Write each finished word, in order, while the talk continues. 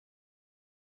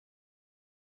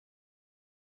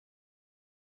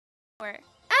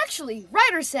Actually,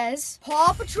 Ryder says,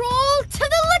 Paw Patrol to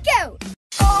the lookout!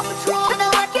 Paw Patrol to the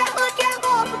lookout, lookout!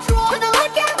 Paw Patrol to the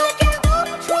lookout, lookout! Paw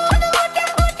Patrol to the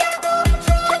lookout, lookout! Paw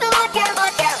Patrol to the lookout,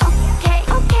 lookout! Okay,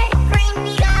 okay, bring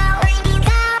me down, bring me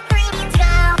down, bring me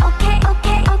down. Okay,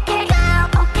 okay, okay, down.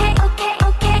 Okay, okay,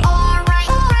 okay. All right,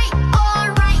 all right, all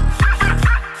right.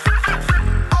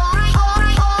 All right, all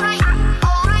right, all right.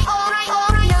 All right, all right, all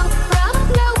right. No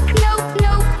problem, no, no,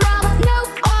 no problem, no.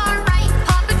 All right,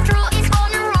 Paw Patrol is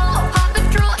on a roll. Paw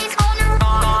Patrol is on a roll.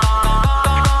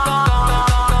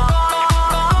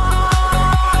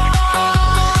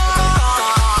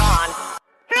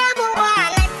 Rebel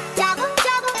one, double,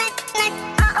 double, let,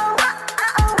 uh-oh,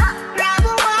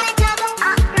 rebel one, double,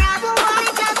 rebel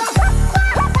one, double.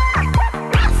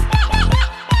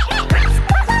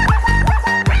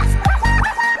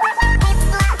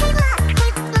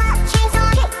 She's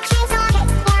on it, she's on it.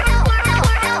 For help, for help, for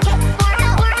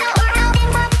help, for help, for help, for help.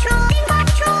 Bing Paw Patrol, Bing Paw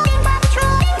Patrol, Bing Paw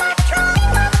Patrol, Bing Paw Patrol, Bing Paw Patrol,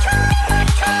 Bing Paw Patrol, Bing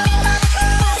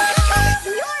Paw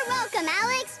Patrol. You're welcome,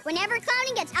 Alex. Whenever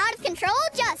clowning gets out of control,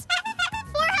 just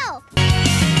for help.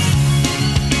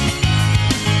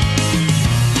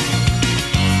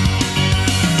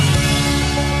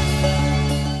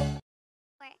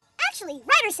 Actually,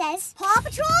 Ryder says, Paw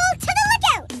Patrol to the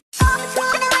lookout! Paw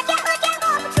Patrol to the lookout, lookout!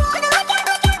 Paw Patrol to the lookout,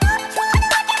 lookout! Paw Patrol to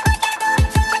the lookout, lookout!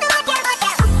 Paw Patrol to the lookout,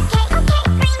 lookout! Okay, okay,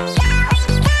 bring me down, bring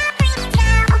me down, bring me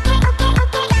down. Okay, okay,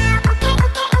 okay, down. Okay, okay,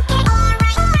 okay. All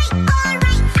right, all right, all right. All right, all right, all right.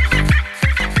 All right,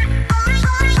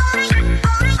 all right, all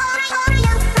right.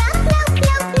 No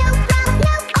problem, no, no, no problem, no. All right, Paw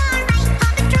Patrol is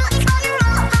on a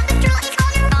roll. Paw Patrol is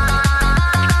on a roll.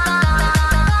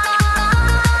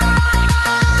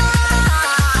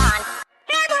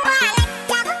 Rebel one, double,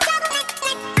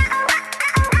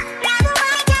 double, uh-oh, rebel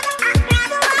one, double,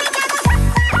 rebel one,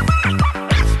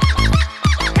 double.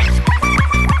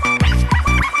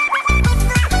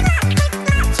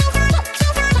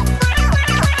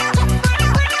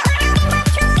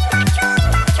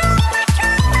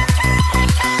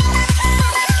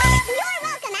 You're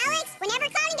welcome, Alex. Whenever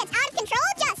clowning gets out of control,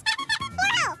 just for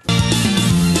help.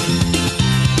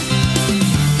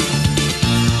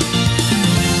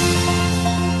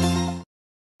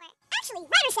 Actually,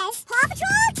 Ryder says, Paw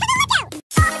Patrol to the lookout!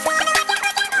 Paw Patrol to the lookout,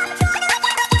 lookout! Paw Patrol to the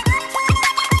lookout, lookout! Paw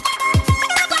Patrol to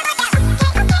the lookout, lookout! Paw Patrol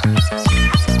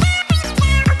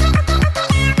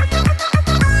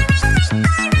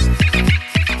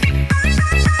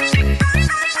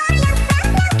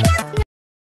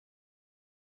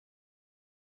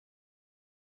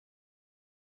the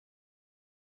lookout,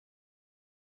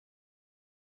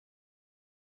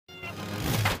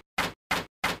 lookout! Okay, okay, bring me down,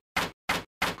 bring me down,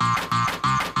 bring me down.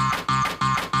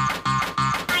 Okay, okay,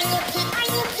 okay, down. Okay, okay,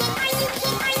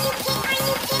 okay.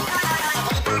 All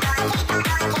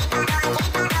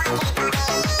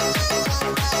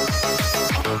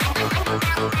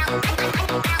right, all right, all right.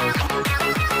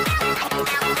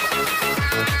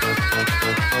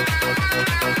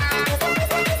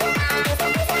 All right, all right,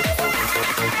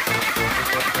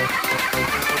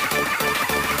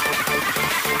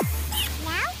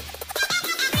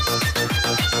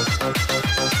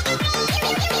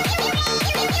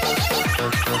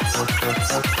 all right.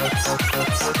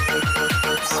 All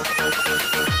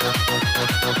right, all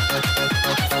right, all right. No, no, no,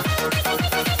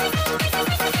 no.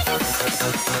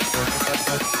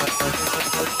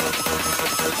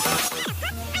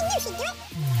 I knew she'd do it.